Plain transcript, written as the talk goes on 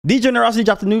DaChamp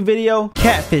dropped a new video,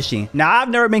 catfishing. Now, I've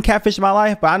never been catfished in my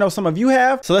life, but I know some of you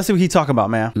have. So let's see what he's talking about,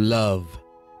 man. Love.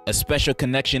 A special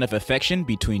connection of affection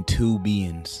between two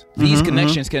beings. These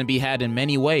connections can be had in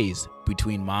many ways,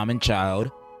 between mom and child,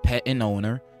 pet and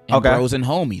owner, and bros and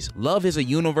homies. Love is a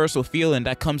universal feeling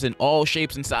that comes in all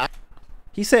shapes and sizes.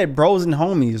 He said bros and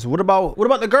homies. What about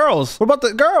the girls? What about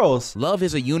the girls? Love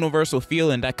is a universal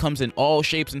feeling that comes in all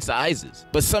shapes and sizes.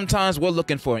 But sometimes we're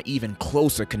looking for an even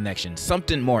closer connection,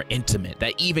 something more intimate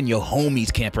that even your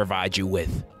homies can't provide you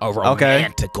with. A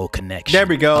romantical connection. There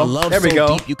we go. A love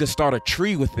so deep you could start a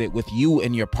tree with it with you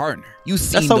and your partner. You've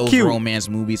seen those romance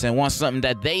movies and want something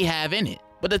that they have in it.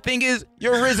 But the thing is,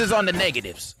 your Riz is on the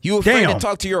negatives. You afraid to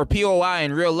talk to your POI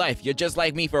in real life. You're just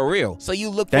like me for real. So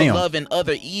you look for love in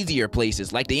other easier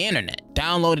places like the internet.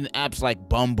 Downloading apps like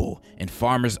Bumble and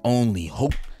Farmers Only.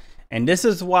 And this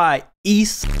is why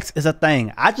e-sex is a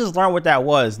thing. I just learned what that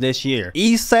was this year.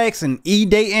 E-sex and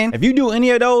e-dating. If you do any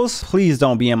of those, please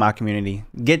don't be in my community.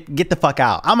 Get the fuck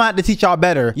out. I'm gonna have to teach y'all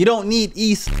better. You don't need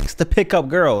e-sex to pick up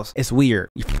girls. It's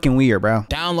weird. You're fucking weird, bro.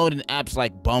 Downloading apps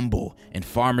like Bumble and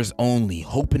Farmers Only,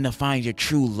 hoping to find your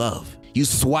true love. You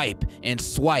swipe and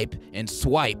swipe and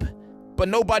swipe, but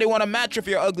nobody wanna match with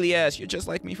your ugly ass. You're just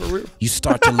like me for real. You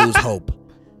start to lose hope,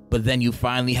 but then you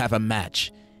finally have a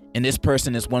match. And this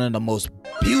person is one of the most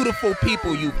beautiful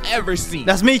people you've ever seen.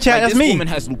 That's me, Chad. That's me. This woman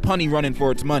has Lupani running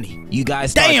for its money. You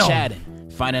guys start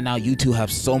chatting, finding out you two have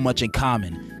so much in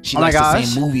common. She likes the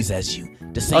same movies as you,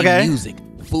 the same music,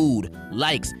 food,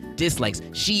 likes, dislikes.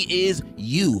 She is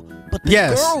you, but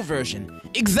the girl version.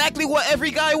 Exactly what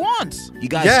every guy wants. You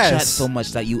guys chat so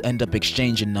much that you end up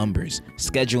exchanging numbers,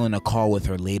 scheduling a call with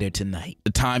her later tonight.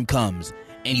 The time comes,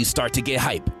 and you start to get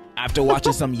hype. After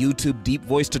watching some YouTube deep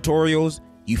voice tutorials,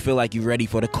 you feel like you're ready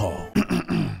for the call.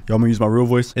 Y'all gonna use my real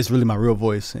voice? It's really my real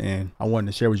voice, and I wanted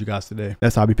to share with you guys today.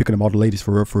 That's how I be picking up all the ladies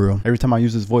for real, for real. Every time I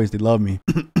use this voice, they love me.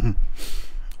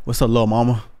 What's up, little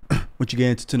mama? What you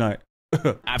getting into tonight?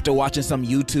 After watching some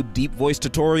YouTube deep voice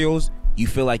tutorials, you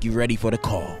feel like you're ready for the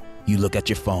call. You look at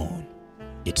your phone.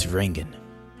 It's ringing.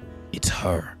 It's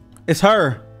her. It's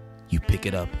her. You pick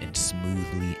it up and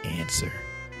smoothly answer.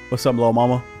 What's up, little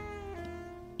mama?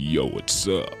 Yo, what's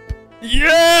up? Yeah!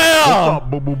 What's up,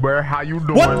 Boo-Boo Bear? How you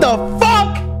doing? What the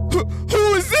fuck?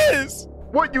 Who is this?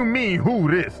 What you mean, who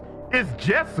this? It's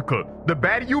Jessica, the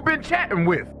baddie you been chatting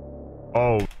with.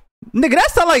 Oh. Nigga, that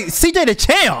sound like CJ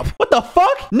DaChamp. What the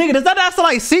fuck? Nigga, does that sound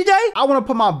like CJ? I want to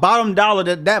put my bottom dollar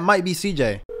that might be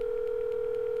CJ.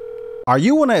 Are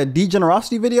you on a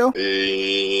DaChamp video?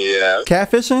 Yes.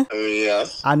 Catfishing?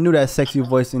 Yes. I knew that sexy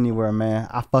voice anywhere, man.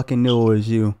 I fucking knew it was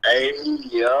you. Hey,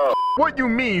 yo. What you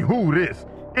mean, who this?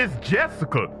 It's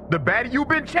Jessica, the baddie you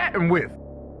been chatting with.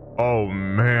 Oh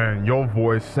man, your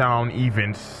voice sound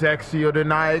even sexier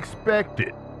than I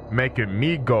expected, making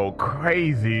me go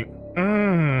crazy.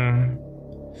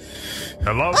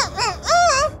 Hello?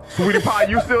 Sweetie Pie,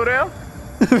 you still there?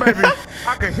 Baby,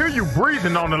 I can hear you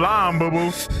breathing on the line,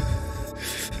 boo-boo.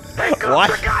 Pick up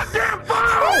the goddamn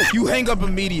phone! You hang up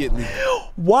immediately.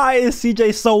 Why is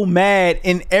CJ so mad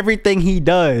in everything he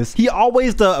does? He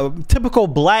always the typical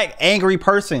black angry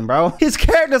person, bro. His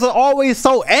characters are always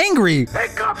so angry.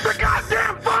 Pick up the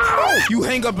goddamn phone! You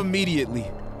hang up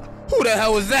immediately. Who the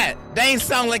hell was that? That ain't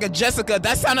sound like a Jessica.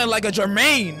 That sounded like a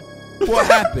Jermaine. What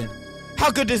happened?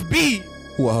 How could this be?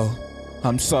 Well,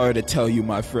 I'm sorry to tell you,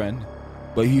 my friend,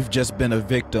 but you've just been a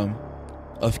victim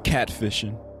of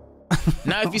catfishing.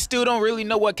 Now, if you still don't really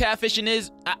know what catfishing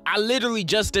is, I literally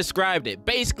just described it.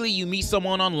 Basically, you meet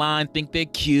someone online, think they're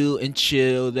cute and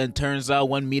chill, then turns out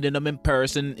when meeting them in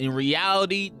person, in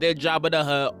reality, they're Jabba the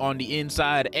Hutt on the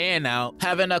inside and out,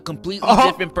 having a completely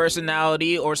different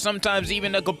personality, or sometimes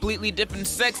even a completely different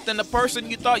sex than the person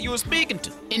you thought you were speaking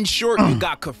to. In short, you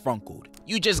got kerfunkled.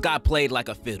 You just got played like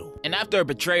a fiddle. And after a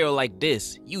betrayal like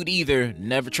this, you'd either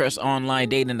never trust online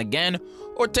dating again,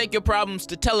 or take your problems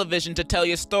to television to tell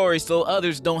your story so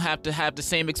others don't have to have the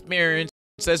same experience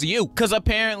as you. Cause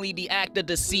apparently the act of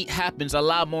deceit happens a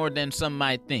lot more than some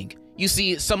might think. You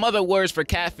see, some other words for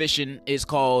catfishing is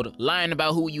called lying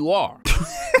about who you are.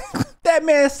 That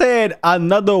man said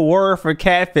another word for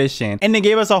catfishing and then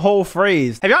gave us a whole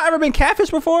phrase. Have y'all ever been catfished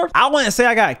before? I wouldn't say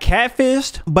I got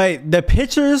catfished, but the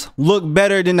pictures look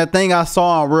better than the thing I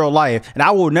saw in real life. And I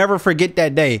will never forget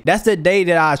that day. That's the day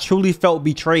that I truly felt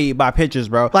betrayed by pictures,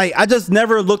 bro. Like, I just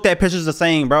never looked at pictures the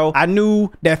same, bro. I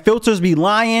knew that filters be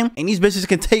lying and these bitches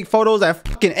can take photos at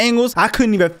fucking angles I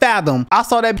couldn't even fathom. I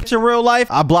saw that bitch in real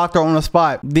life. I blocked her on the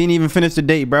spot. Didn't even finish the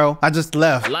date, bro. I just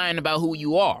left. Lying about who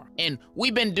you are. And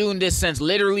we've been doing this exists since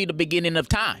literally the beginning of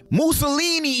time.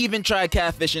 Mussolini even tried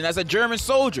catfishing as a German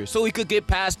soldier so he could get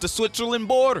past the Switzerland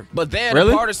border. But there,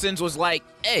 the partisans was like,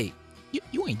 hey,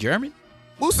 you ain't German.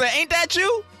 Musa, ain't that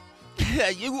you?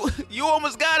 you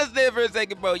almost got us there for a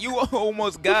second, bro. You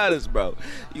almost got us, bro.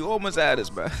 You almost had us,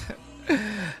 bro. All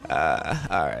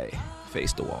right.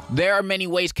 Face the wall. There are many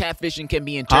ways catfishing can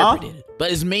be interpreted,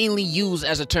 but it's mainly used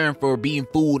as a term for being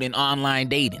fooled in online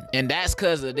dating. And that's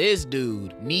because of this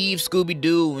dude. Neve,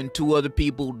 Scooby-Doo, and 2 other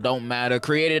people, don't matter,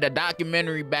 created a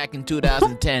documentary back in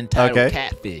 2010 titled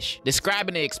Catfish,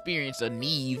 describing the experience of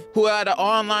Neve, who had an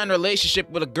online relationship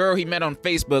with a girl he met on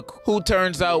Facebook, who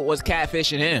turns out was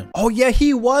catfishing him. Oh yeah,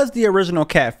 he was the original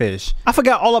catfish. I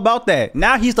forgot all about that.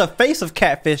 Now he's the face of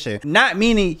catfishing. Not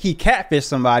meaning he catfished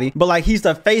somebody, but like he's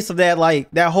the face of that,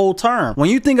 like that whole term. When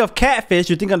you think of catfish,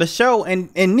 you think of the show and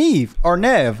Neve or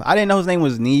Nev. I didn't know his name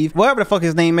was Neve. Whatever the fuck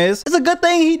his name is. It's a good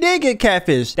thing he did get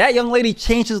catfished. That young lady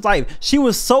changed his life. She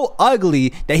was so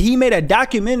ugly that he made a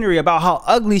documentary about how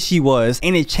ugly she was,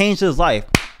 and it changed his life.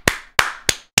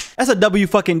 That's a W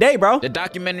fucking day, bro. The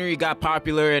documentary got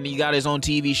popular and he got his own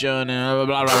TV show and blah,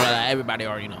 blah, blah, blah. Everybody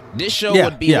already know. This show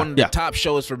would be one of the top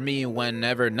shows for me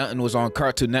whenever nothing was on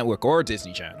Cartoon Network or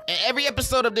Disney Channel. And every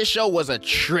episode of this show was a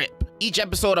trip. Each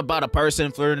episode about a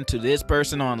person flirting to this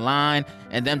person online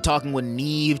and them talking with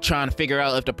Neve, trying to figure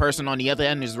out if the person on the other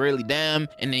end is really them.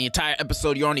 And the entire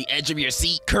episode, you're on the edge of your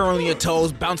seat, curling your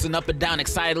toes, bouncing up and down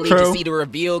excitedly to see the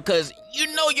reveal, because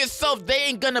you know yourself they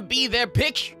ain't gonna be their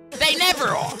picture. They never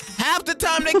are. Half the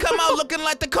time they come out looking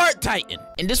like the cart titan.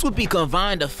 And this would be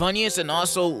combined the funniest and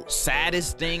also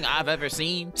saddest thing I've ever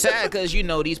seen. Sad because, you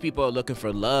know, these people are looking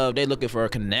for love. They're looking for a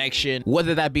connection,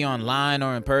 whether that be online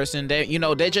or in person. They, you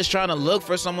know, they're just trying to look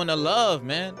for someone to love,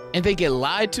 man. And they get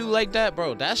lied to like that,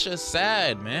 bro. That's just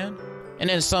sad, man. And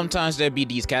then sometimes there be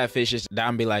these catfishes that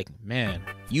I'll be like, man,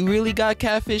 you really got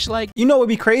catfish like? You know what would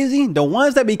be crazy? The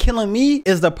ones that be killing me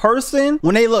is the person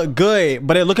when they look good,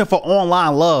 but they're looking for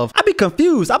online love. I be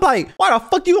confused. I be like, why the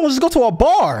fuck you don't just go to a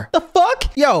bar? The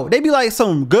fuck? Yo, they be like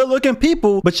some good looking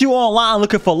people, but you online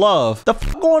looking for love. The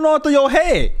fuck going on through your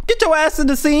head? Get your ass in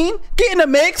the scene. Get in the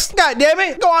mix. God damn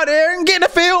it. Go out there and get in the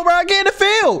field, bro. Get in the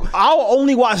field. I'll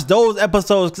only watch those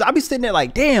episodes because I be sitting there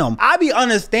like, damn, I be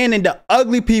understanding the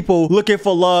ugly people looking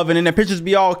for love, and then the pictures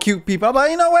be all cute people. I'm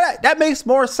like, you know what? That makes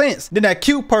more sense than that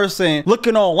cute person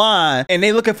looking online and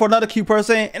they looking for another cute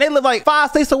person and they live like 5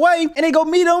 states away and they go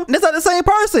meet them and it's not the same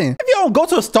person. If you don't go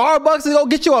to a Starbucks and go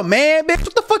get you a man, bitch,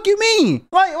 what the fuck you mean?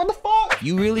 Like, what the fuck?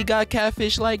 You really got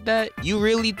catfish like that? You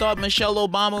really thought Michelle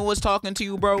Obama was talking to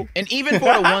you, bro? And even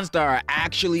for the ones that are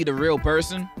actually the real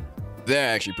person,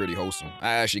 they're actually pretty wholesome.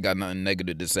 I actually got nothing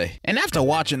negative to say. And after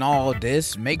watching all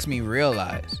this makes me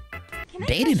realize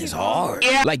dating is hard.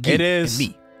 Yeah. Like you and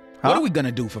me. What are we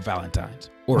gonna do for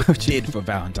Valentine's? Or did for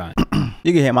Valentine's?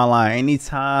 You can hit my line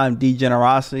anytime,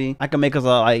 D-Generosity. I can make us a,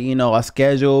 like, you know, a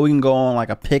schedule. We can go on like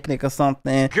a picnic or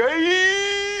something.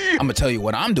 I'm gonna tell you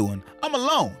what I'm doing. I'm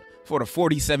alone for the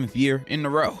 47th year in a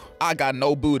row. I got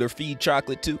no boo to feed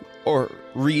chocolate to or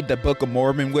read the Book of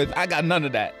Mormon with. I got none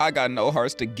of that. I got no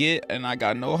hearts to get and I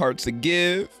got no hearts to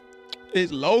give.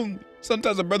 It's lonely.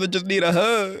 Sometimes a brother just need a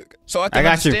hug. So I can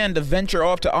understand the venture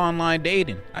off to online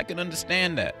dating. I can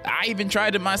understand that. I even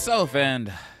tried it myself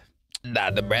and,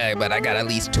 not to brag, but I got at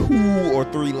least 2 or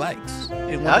 3 likes.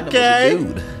 And one of them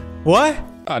was a dude. What?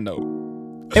 I know.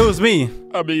 It was me.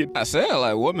 I mean, I said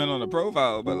like woman on the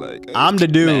profile, but like I'm the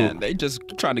dude. Man, they just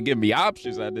trying to give me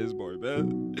options at this point,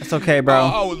 man. It's okay, bro.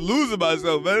 I was losing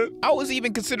myself, man. I was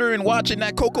even considering watching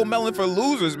that Coco Melon for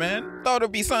Losers, man. Thought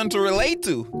it'd be something to relate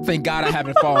to. Thank God I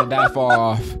haven't fallen that far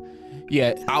off.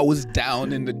 Yet I was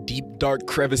down in the deep, dark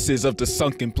crevices of the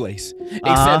sunken place.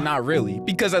 Except not really,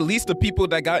 because at least the people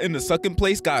that got in the sunken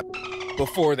place got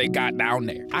before they got down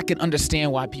there. I can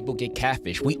understand why people get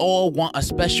catfish. We all want a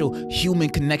special human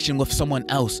connection with someone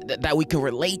else that we can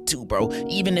relate to, bro.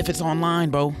 Even if it's online,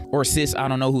 bro. Or sis, I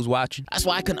don't know who's watching. That's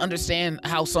why I can understand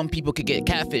how some people could get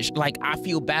catfish. Like, I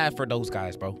feel bad for those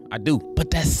guys, bro. I do. But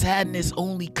that sadness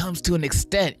only comes to an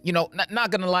extent. You know,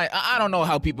 not gonna lie, I don't know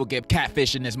how people get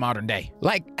catfish in this modern day.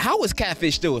 Like, how is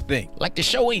catfish still a thing? Like, the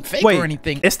show ain't fake or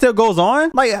anything. It still goes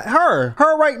on? Like, her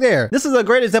right there. This is a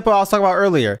great example I was talking about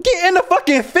earlier. Get in the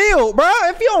fucking field, bro.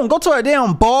 If you don't go to a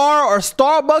damn bar or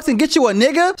Starbucks and get you a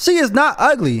nigga, she is not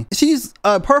ugly. She's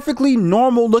a perfectly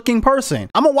normal looking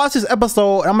person. I'm gonna watch this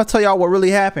episode and I'm gonna tell y'all what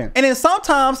really happened. And then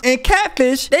sometimes in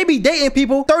catfish, they be dating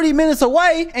people 30 minutes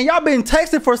away and y'all been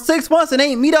texting for 6 months and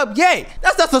ain't meet up yet.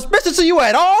 That's not suspicious to you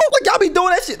at all? Like, y'all be doing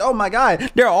that shit. Oh my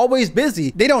God. They're always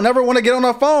busy. They don't never want to get on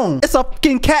their phone. It's a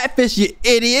fucking catfish, you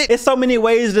idiot. It's so many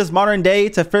ways this modern day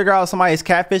to figure out somebody's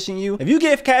catfishing you. If you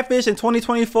get catfish in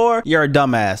 2024, you're a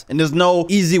dumbass. And there's no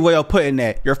easy way of putting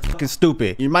that. You're fucking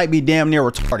stupid. You might be damn near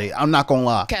retarded. I'm not gonna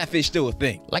lie. Catfish still a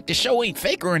thing. Like, the show ain't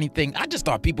fake or anything. I just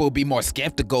thought people would be more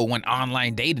skeptical when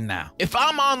online dating now. If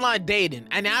I'm online dating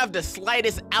and I have the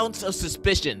slightest ounce of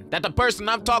suspicion that the person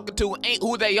I'm talking to ain't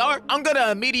who they are, I'm gonna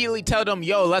immediately tell them,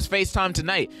 yo, let's FaceTime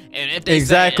tonight. And if they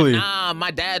say, nah,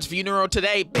 my dad's funeral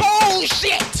today,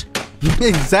 bullshit!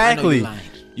 Exactly.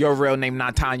 Your real name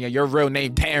not Tanya, your real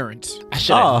name Terrence. I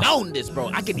should have known this, bro.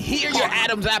 I can hear your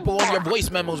Adam's apple on your voice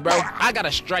memos, bro. I got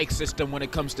a strike system when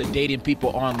it comes to dating people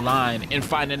online and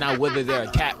finding out whether they're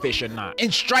a catfish or not.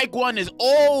 And strike one is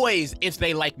always if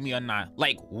they like me or not.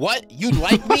 Like, what? You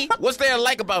like me? What's there to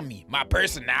like about me? My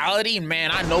personality?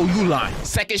 Man, I know you lying.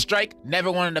 Second strike,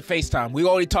 never wanted to FaceTime. We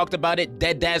already talked about it.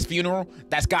 Dead dad's funeral.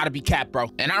 That's gotta be cap, bro.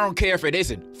 And I don't care if it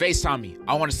isn't. FaceTime me.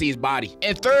 I want to see his body.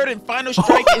 And third and final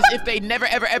strike is if they never,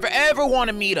 ever want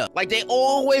to meet up. Like, they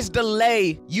always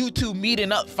delay you two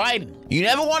meeting up fighting. You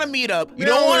never want to meet up. You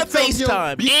don't want to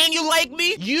FaceTime. And you like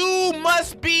me? You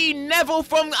must be Neville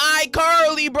from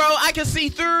iCarly, bro. I can see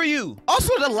through you.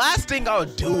 Also, the last thing I'll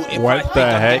do if I think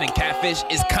I'm getting catfish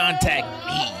is contact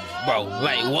me. Bro,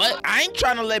 like, what? I ain't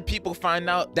trying to let people find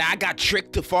out that I got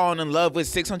tricked to falling in love with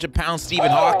 600-pound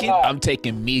Stephen Hawking. I'm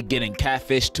taking me getting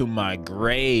catfish to my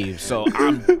grave. So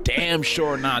I'm damn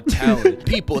sure not telling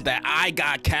people that I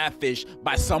got catfish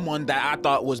by someone that I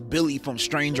thought was Billy from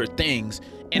Stranger Things,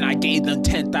 and I gave them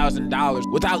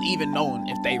 $10,000 without even knowing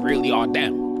if they really are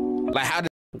them. Like, how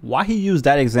did why he used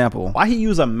that example? Why he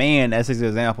use a man as his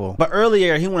example? But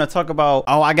earlier he want to talk about,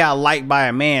 oh, I got liked by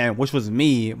a man, which was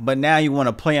me, but now you want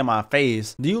to play in my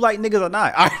face. Do you like niggas or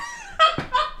not?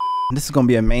 This is gonna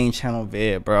be a main channel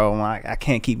vid, bro. I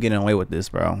can't keep getting away with this,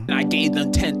 bro. And I gave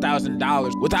them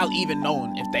 $10,000 without even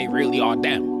knowing if they really are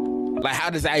them. Like,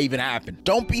 how does that even happen?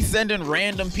 Don't be sending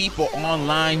random people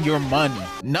online your money.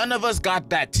 None of us got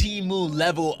that Temu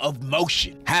level of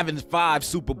motion. Having 5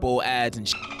 Super Bowl ads and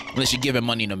shit. Unless you're giving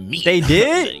money to me. They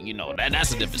did? You know,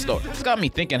 that's a different story. It's got me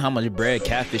thinking how much bread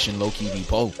catfishing low-key be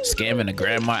po. Scamming a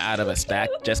grandma out of a stack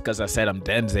just because I said I'm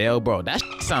Denzel, bro. That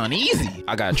shit sound easy.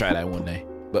 I gotta try that one day.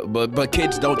 But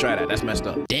kids, don't try that. That's messed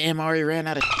up. Damn, I already ran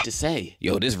out of shit to say.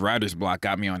 Yo, this writer's block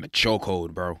got me on the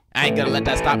chokehold, bro. I ain't gonna let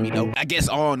that stop me, though. I guess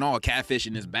all in all,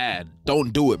 catfishing is bad.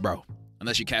 Don't do it, bro.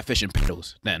 Unless you're catfishing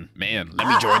pedos. Then, man, let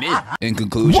me join in. In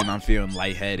conclusion, I'm feeling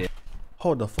lightheaded.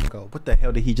 Hold the fuck up. What the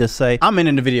hell did he just say? I'm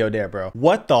in the video there, bro.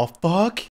 What the fuck?